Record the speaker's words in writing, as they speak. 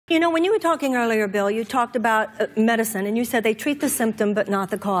You know, when you were talking earlier, Bill, you talked about medicine, and you said they treat the symptom but not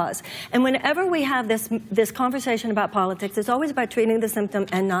the cause. And whenever we have this conversation about politics, it's always about treating the symptom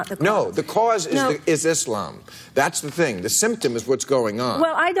and not the cause. No, the cause is Islam. That's the thing. The symptom is what's going on.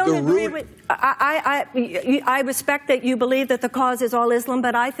 Well, I don't agree with... I respect that you believe that the cause is all Islam,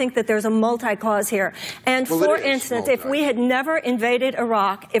 but I think that there's a multi-cause here. And for instance, if we had never invaded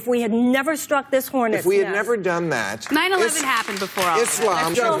Iraq, if we had never struck this hornet's nest... If we had never done that... 9/11 happened before all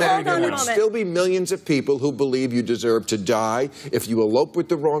Islam... There would still be millions of people who believe you deserve to die if you elope with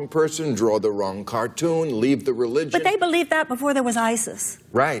the wrong person, draw the wrong cartoon, leave the religion. But they believed that before there was ISIS.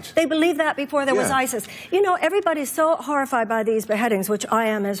 Right. They believed that before there was ISIS. You know, everybody's so horrified by these beheadings, which I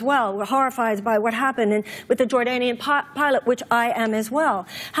am as well. We're horrified by what happened with the Jordanian pilot, which I am as well.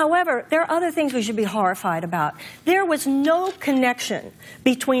 However, there are other things we should be horrified about. There was no connection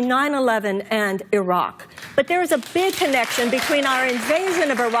between 9/11 and Iraq. But there is a big connection between our invasion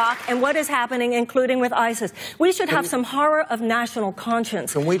of Iraq and what is happening, including with ISIS. We should have some horror of national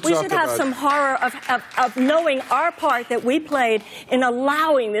conscience. We should have some horror of knowing our part that we played in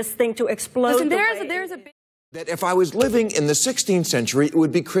allowing this thing to explode. Listen, there's a big... That if I was living in the 16th century, it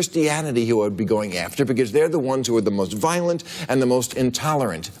would be Christianity who I would be going after, because they're the ones who are the most violent and the most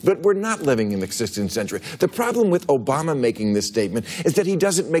intolerant. But we're not living in the 16th century. The problem with Obama making this statement is that he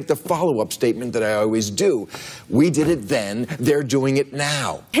doesn't make the follow-up statement that I always do. We did it then, they're doing it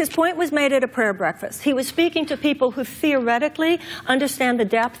now. His point was made at a prayer breakfast. He was speaking to people who theoretically understand the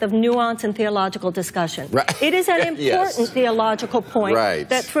depth of nuance and theological discussion. Right. It is an important theological point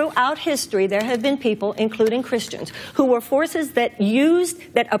that throughout history there have been people, including Christians, who were forces that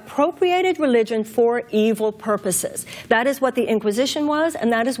appropriated religion for evil purposes. That is what the Inquisition was,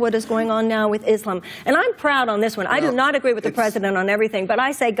 and that is what is going on now with Islam. And I'm proud on this one. I do not agree with the president on everything, but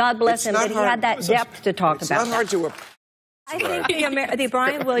I say God bless him that he had that depth to talk about. It's not hard to... I think the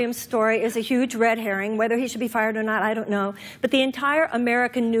Marianne Williamson story is a huge red herring. Whether he should be fired or not, I don't know. But the entire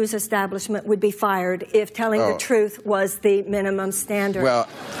American news establishment would be fired if telling the truth was the minimum standard. Well,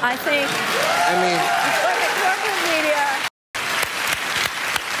 I think...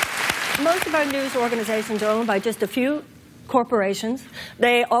 Most of our news organizations are owned by just a few corporations.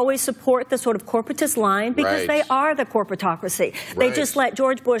 They always support the sort of corporatist line because they are the corporatocracy. They just let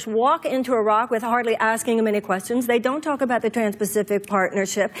George Bush walk into Iraq with hardly asking him any questions. They don't talk about the Trans-Pacific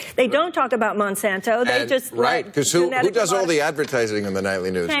Partnership. They don't talk about Monsanto. They just because who does all the advertising in the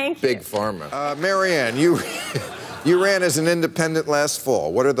nightly news? Big Pharma. Marianne, you ran as an independent last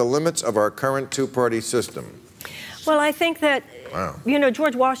fall. What are the limits of our current two-party system? Well, I think that, you know,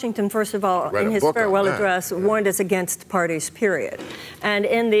 George Washington, first of all, in his farewell address, warned us against parties, period. And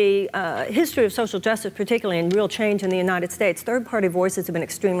in the history of social justice, particularly in real change in the United States, third-party voices have been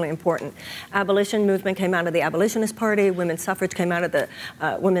extremely important. Abolition movement came out of the Abolitionist Party. Women's suffrage came out of the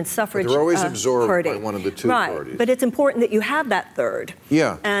Women's Suffrage Party. They're always absorbed by one of the two parties. But it's important that you have that third.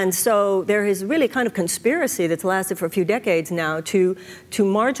 Yeah. And so there is really kind of conspiracy that's lasted for a few decades now to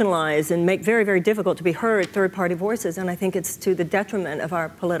marginalize and make very, very difficult to be heard third-party voices. And I think it's to the detriment of our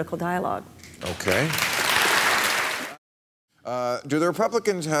political dialogue. Okay. Do the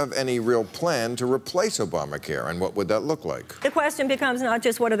Republicans have any real plan to replace Obamacare, and what would that look like? The question becomes not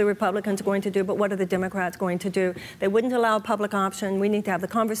just what are the Republicans going to do, but what are the Democrats going to do? They wouldn't allow a public option. We need to have the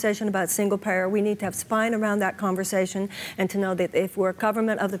conversation about single payer. We need to have spine around that conversation and to know that if we're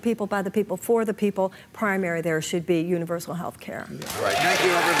government of the people, by the people, for the people, primary there should be universal health care. Right. Thank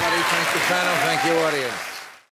you, everybody. Thank the panel. Thank you, audience.